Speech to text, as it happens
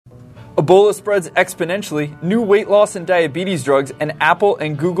Ebola spreads exponentially, new weight loss and diabetes drugs, and Apple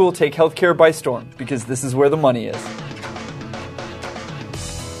and Google take healthcare by storm, because this is where the money is.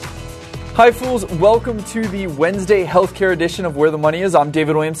 Hi, fools. Welcome to the Wednesday healthcare edition of Where the Money Is. I'm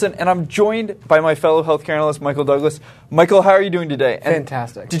David Williamson, and I'm joined by my fellow healthcare analyst, Michael Douglas. Michael, how are you doing today? And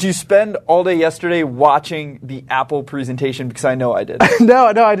fantastic. Did you spend all day yesterday watching the Apple presentation? Because I know I did. No,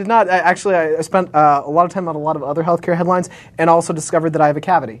 I did not. I spent a lot of time on a lot of other healthcare headlines, and also discovered that I have a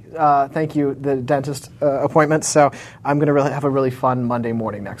cavity. Thank you, the dentist appointment. So I'm going to have a really fun Monday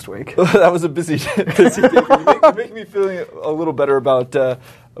morning next week. That was a busy day. You make me feeling a little better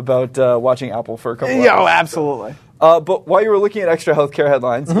about watching Apple for a couple hours. Yeah, absolutely. But while you were looking at extra healthcare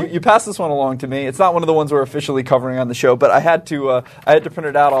headlines, you passed this one along to me. It's not one of the ones we're officially covering on the show, but I had to print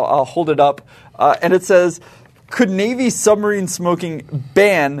it out. I'll hold it up, and it says, "Could Navy submarine smoking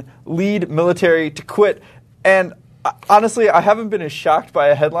ban lead military to quit?" And honestly, I haven't been as shocked by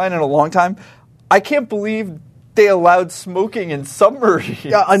a headline in a long time. I can't believe they allowed smoking in submarines.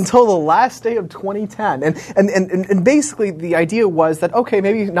 Yeah, until the last day of 2010. And basically the idea was that, okay,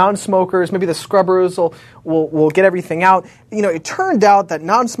 maybe non-smokers, maybe the scrubbers will get everything out. You know, it turned out that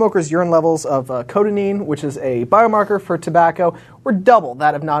non-smokers' urine levels of cotinine, which is a biomarker for tobacco, were double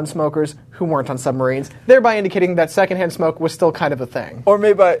that of non-smokers who weren't on submarines, thereby indicating that secondhand smoke was still kind of a thing. Or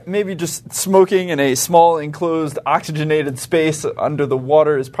maybe just smoking in a small, enclosed, oxygenated space under the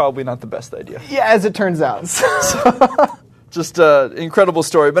water is probably not the best idea. Yeah, as it turns out. Just an incredible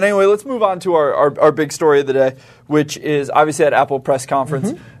story. But anyway, let's move on to our big story of the day, which is obviously at Apple press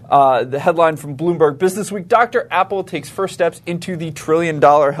conference. The headline from Bloomberg Businessweek, Dr. Apple takes first steps into the $1 trillion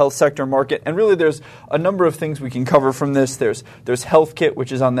health sector market. And really there's a number of things we can cover from this. There's HealthKit,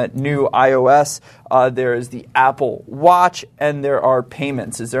 which is on that new iOS. There is the Apple Watch, and there are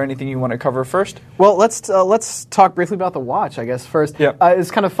payments. Is there anything you want to cover first? Well, let's talk briefly about the watch, I guess, first. Yep.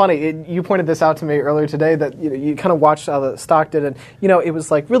 It's kind of funny. You pointed this out to me earlier today that you kind of watched how the stock did, and it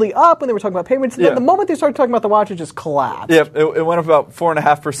was like really up when they were talking about payments. And then the moment they started talking about the watch, it just collapsed. Yep, it went up about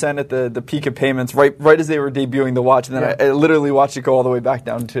 4.5% at the peak of payments, right as they were debuting the watch, and then I literally watched it go all the way back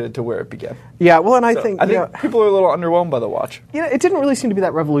down to where it began. Yeah, well, and I think people are a little underwhelmed by the watch. It didn't really seem to be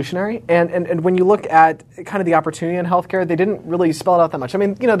that revolutionary, and when you look at kind of the opportunity in healthcare, they didn't really spell it out that much. I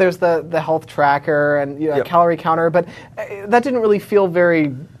mean, there's the health tracker and calorie counter, but that didn't really feel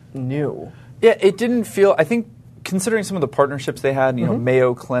very new. Yeah, it didn't feel. I think considering some of the partnerships they had,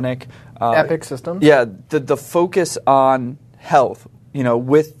 Mayo Clinic, Epic Systems. Yeah, the focus on health,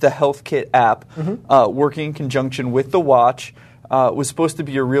 with the HealthKit app, working in conjunction with the watch. Was supposed to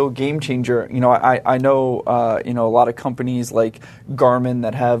be a real game changer. I know a lot of companies like Garmin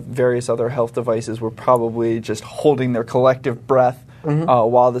that have various other health devices were probably just holding their collective breath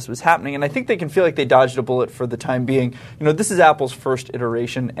while this was happening. And I think they can feel like they dodged a bullet for the time being. This is Apple's first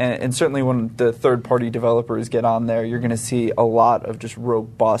iteration, and certainly when the third-party developers get on there, you're going to see a lot of just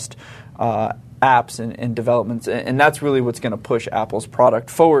robust apps and developments, and that's really what's going to push Apple's product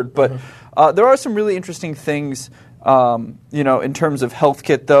forward. But there are some really interesting things. In terms of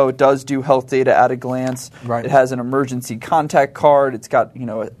HealthKit, though, it does do health data at a glance. Right. It has an emergency contact card. It's got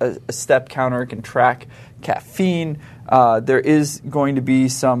a step counter. It can track caffeine. There is going to be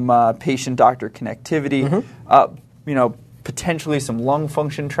some patient-doctor connectivity. Potentially some lung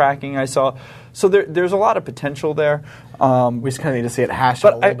function tracking. I saw. So there's a lot of potential there. We just kind of need to see it hashed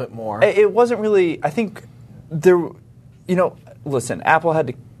out a little bit more. It wasn't really. I think there. Listen, Apple had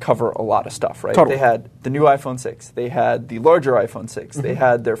to cover a lot of stuff, right? Totally. They had the new iPhone 6. They had the larger iPhone 6. They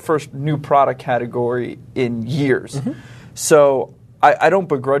had their first new product category in years. So I don't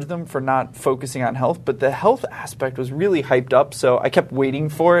begrudge them for not focusing on health, but the health aspect was really hyped up, so I kept waiting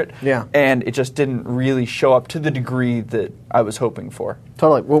for it, and it just didn't really show up to the degree that I was hoping for.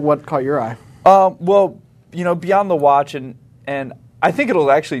 Totally. Well, what caught your eye? Beyond the watch, and I think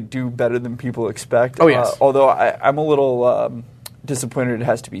it'll actually do better than people expect. Oh, yes. Although I'm a little disappointed it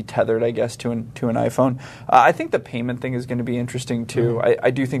has to be tethered, I guess, to an iPhone. I think the payment thing is going to be interesting too. I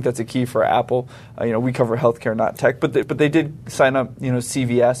do think that's a key for Apple. We cover healthcare, not tech, but they did sign up,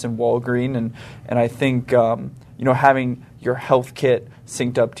 CVS and Walgreens, and I think having your HealthKit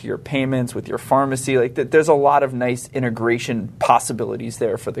synced up to your payments with your pharmacy, there's a lot of nice integration possibilities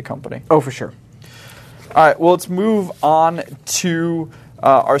there for the company. Oh, for sure. All right, well, let's move on to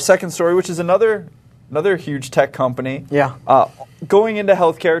our second story, which is another huge tech company. Yeah. Going into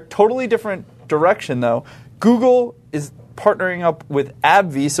healthcare, totally different direction, though. Google is partnering up with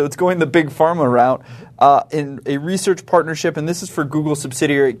AbbVie, so it's going the big pharma route in a research partnership, and this is for Google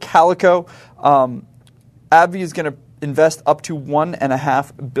subsidiary Calico. AbbVie is going to invest up to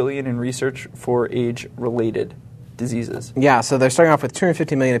 $1.5 billion in research for age-related diseases. Yeah, so they're starting off with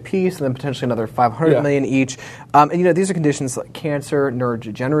 $250 million apiece, and then potentially another $500 million each. And these are conditions like cancer,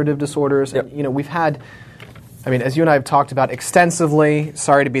 neurodegenerative disorders. Yep. And we've had, as you and I have talked about extensively.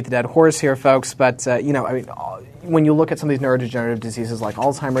 Sorry to beat the dead horse here, folks, but when you look at some of these neurodegenerative diseases like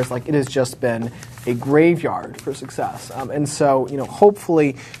Alzheimer's, it has just been a graveyard for success. And so,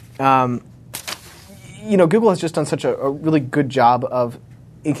 hopefully, Google has just done such a really good job of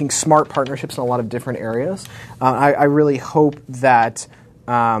inking smart partnerships in a lot of different areas. I really hope that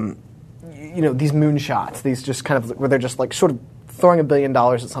these moonshots, these just kind of where they're just sort of throwing $1 billion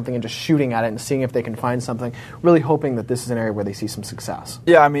at something and just shooting at it and seeing if they can find something, really hoping that this is an area where they see some success.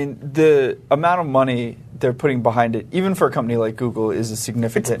 Yeah, the amount of money they're putting behind it, even for a company like Google, is a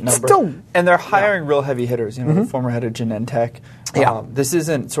significant number. And they're hiring real heavy hitters, the former head of Genentech. This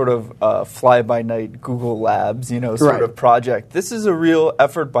isn't sort of a fly-by-night Google Labs, sort of project. This is a real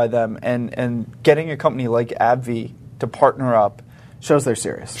effort by them, and getting a company like AbbVie to partner up shows they're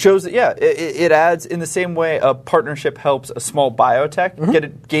serious. Shows that, it adds, in the same way a partnership helps a small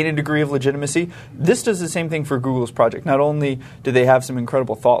biotech gain a degree of legitimacy. This does the same thing for Google's project. Not only do they have some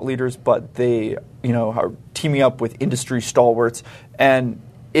incredible thought leaders, but they are teaming up with industry stalwarts. And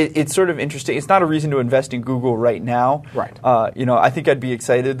it's sort of interesting. It's not a reason to invest in Google right now. Right. I think I'd be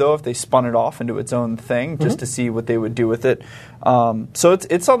excited, though, if they spun it off into its own thing, just to see what they would do with it. So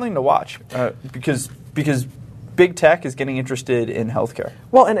it's something to watch because big tech is getting interested in healthcare.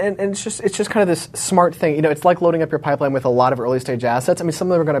 Well, and it's just kind of this smart thing. It's like loading up your pipeline with a lot of early stage assets. Some of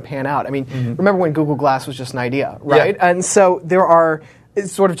them are going to pan out. Remember when Google Glass was just an idea, right? Yeah. And so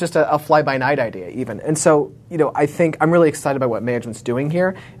it's sort of just a fly-by-night idea even. And so, I think I'm really excited by what management's doing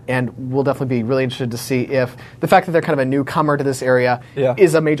here, and we'll definitely be really interested to see if the fact that they're kind of a newcomer to this area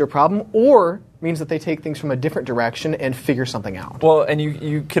is a major problem, or means that they take things from a different direction and figure something out. Well, and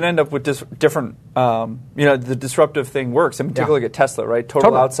you can end up with different, the disruptive thing works. Take a look at Tesla, right?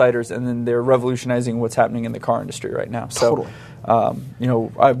 Total outsiders, and then they're revolutionizing what's happening in the car industry right now. So,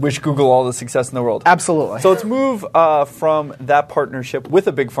 I wish Google all the success in the world. Absolutely. So let's move from that partnership with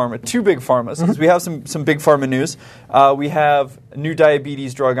a big pharma to big pharmas, because we have some big pharma news. We have a new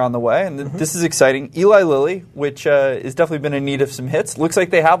diabetes drug on the way, and this is exciting. Eli Lilly, which has definitely been in need of some hits. Looks like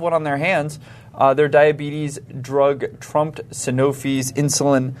they have one on their hands. Their diabetes drug trumped Sanofi's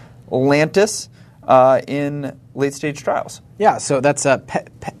insulin Lantus in late-stage trials. Yeah, so that's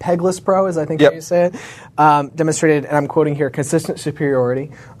Peglispro, as I think how you say it. Demonstrated, and I'm quoting here, consistent superiority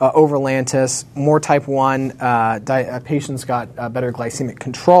over Lantus. More type 1 patients got better glycemic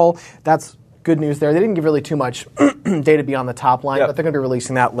control. That's good news there. They didn't give really too much data beyond the top line, but they're going to be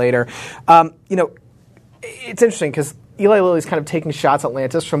releasing that later. It's interesting because Eli Lilly's kind of taking shots at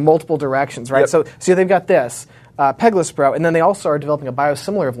Lantus from multiple directions, right? So they've got this, Peglispro, and then they also are developing a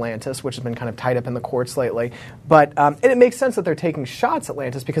biosimilar of Lantus, which has been kind of tied up in the courts lately. But and it makes sense that they're taking shots at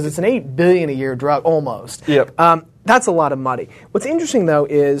Lantus because it's an $8 billion a year drug, almost. That's a lot of money. What's interesting, though,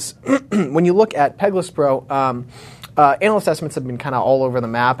 is when you look at Peglispro, analyst estimates have been kind of all over the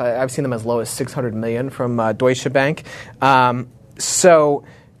map. I've seen them as low as $600 million from Deutsche Bank. So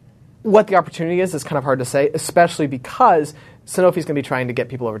what the opportunity is kind of hard to say, especially because Sanofi's going to be trying to get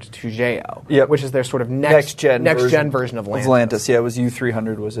people over to Toujeo, which is their sort of next gen version of Lantus. It was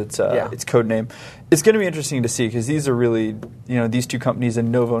U300 was its code name. It's going to be interesting to see because these are really, these two companies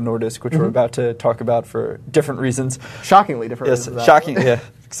and Novo Nordisk, which we're about to talk about for different reasons. Shockingly different reasons. Yes, shocking,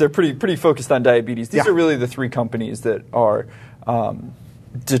 because they're pretty focused on diabetes. These are really the three companies that are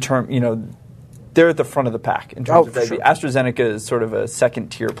determined, they're at the front of the pack in terms of diabetes. Sure. AstraZeneca is sort of a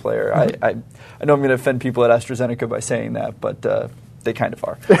second-tier player. I know I'm going to offend people at AstraZeneca by saying that, but they kind of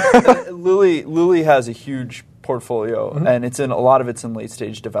are. Lilly has a huge portfolio, and a lot of it's in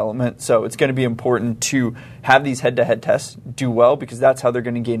late-stage development. So it's going to be important to have these head-to-head tests do well because that's how they're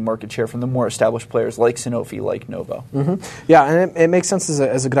going to gain market share from the more established players like Sanofi, like Novo. Yeah, and it makes sense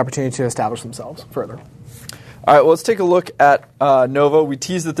as a good opportunity to establish themselves further. All right, well, let's take a look at Novo. We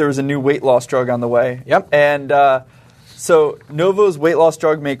teased that there was a new weight loss drug on the way. And so Novo's weight loss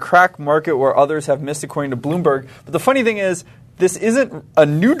drug may crack market where others have missed, according to Bloomberg. But the funny thing is, this isn't a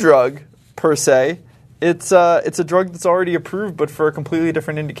new drug, per se. It's a drug that's already approved, but for a completely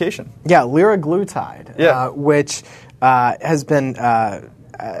different indication. Yeah, liraglutide, which has been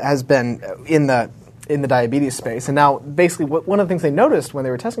in the diabetes space. And now, basically, one of the things they noticed when they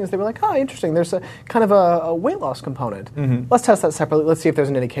were testing is they were like, interesting, there's a kind of a weight loss component. Let's test that separately. Let's see if there's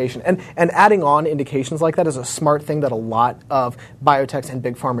an indication. And adding on indications like that is a smart thing that a lot of biotechs and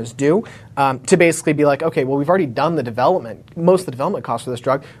big pharmas do to basically be like, okay, well, we've already done the development, most of the development costs for this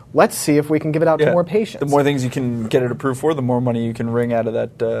drug. let's see if we can give it out to more patients. The more things you can get it approved for, the more money you can wring out of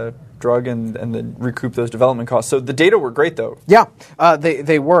that drug and then recoup those development costs. So the data were great, though. Yeah,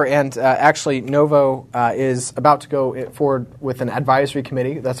 they were. And actually, Novo is about to go forward with an advisory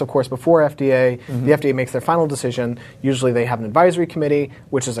committee. That's, of course, before FDA. Mm-hmm. The FDA makes their final decision. Usually they have an advisory committee,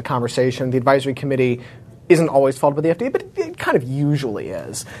 which is a conversation. The advisory committee isn't always followed by the FDA, but it kind of usually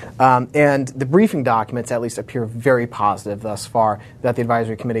is. And the briefing documents at least appear very positive thus far that the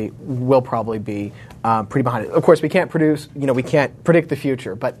advisory committee will probably be pretty behind it. Of course, we can't predict the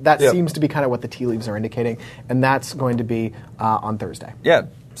future, but that seems to be kind of what the tea leaves are indicating, and that's going to be on Thursday. Yeah,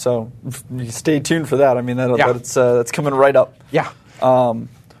 so stay tuned for that. I mean, that's coming right up. Yeah. All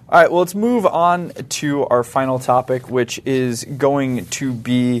right, well, let's move on to our final topic, which is going to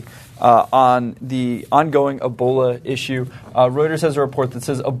be on the ongoing Ebola issue. Reuters has a report that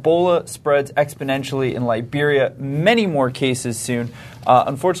says Ebola spreads exponentially in Liberia. Many more cases soon.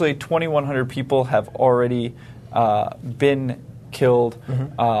 Unfortunately, 2,100 people have already been killed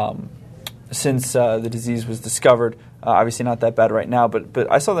since the disease was discovered. Obviously not that bad right now, but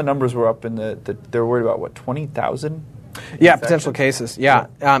I saw the numbers were up in they're worried about, 20,000? Yeah, potential cases. Yeah,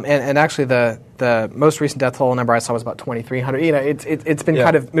 and actually the most recent death toll number I saw was about 2,300. You know, it's been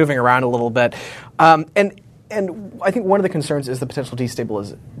kind of moving around a little bit, and I think one of the concerns is the potential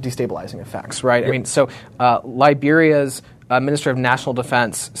destabilizing effects. Right. Yep. I mean, so Liberia's Minister of National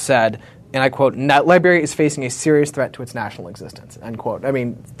Defense said, and I quote, "Liberia is facing a serious threat to its national existence." End quote. I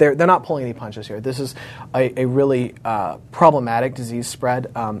mean, they're not pulling any punches here. This is a really problematic disease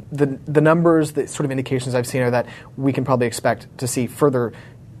spread. The numbers, the sort of indications I've seen are that we can probably expect to see further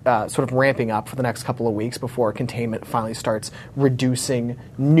sort of ramping up for the next couple of weeks before containment finally starts reducing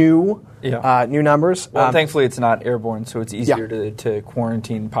new numbers. Well, thankfully it's not airborne, so it's easier to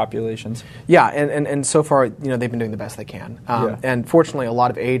quarantine populations. Yeah, and so far, they've been doing the best they can. And fortunately, a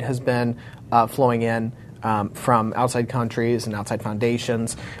lot of aid has been flowing in from outside countries and outside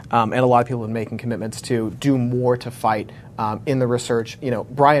foundations, and a lot of people have been making commitments to do more to fight in the research.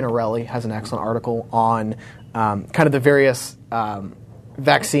 Brian O'Reilly has an excellent article on kind of the various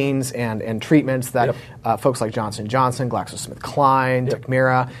vaccines and treatments that folks like Johnson & Johnson, GlaxoSmithKline,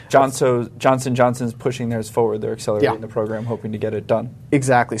 Tecmira. Johnson & Johnson's pushing theirs forward. They're accelerating the program, hoping to get it done.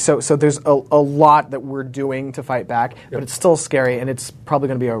 Exactly. So there's a lot that we're doing to fight back, but it's still scary, and it's probably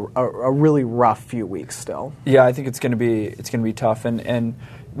going to be a really rough few weeks still. Yeah, I think it's going to be tough. And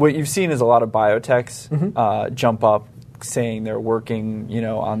what you've seen is a lot of biotechs jump up, saying they're working,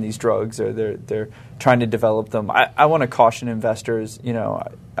 on these drugs, or they're trying to develop them. I want to caution investors.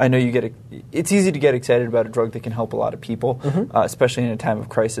 I know it's easy to get excited about a drug that can help a lot of people, especially in a time of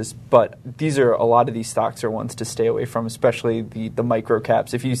crisis. But a lot of these stocks are ones to stay away from, especially the micro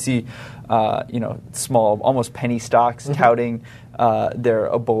caps. If you see, small, almost penny stocks touting their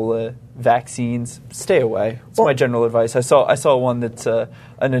Ebola vaccines, stay away. It's my general advice. I saw one that's a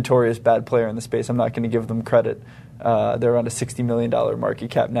notorious bad player in the space. I'm not going to give them credit. They're around a $60 million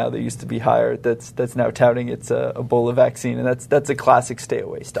market cap now. They used to be higher. That's now touting its Ebola vaccine, and that's a classic stay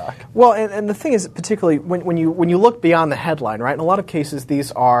away stock. Well, and the thing is, particularly when you look beyond the headline, right? In a lot of cases,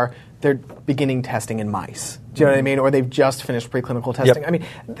 they're beginning testing in mice. Do you know what I mean? Or they've just finished preclinical testing. Yep. I mean,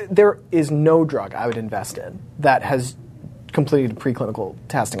 there is no drug I would invest in that has completed preclinical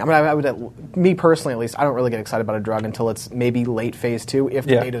testing. I mean, I would, me personally at least, I don't really get excited about a drug until it's maybe late phase 2 if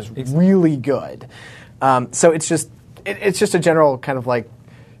the data is really good. So it's just a general kind of like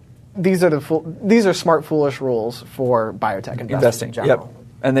these are smart, foolish rules for biotech investing in general. Yep.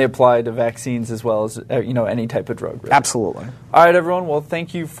 And they apply to vaccines as well as any type of drug. Really. Absolutely. All right, everyone. Well,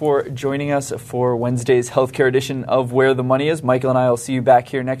 thank you for joining us for Wednesday's healthcare edition of Where the Money Is. Michael and I will see you back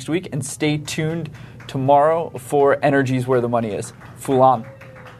here next week, and stay tuned tomorrow for Energy's Where the Money Is. Fool on.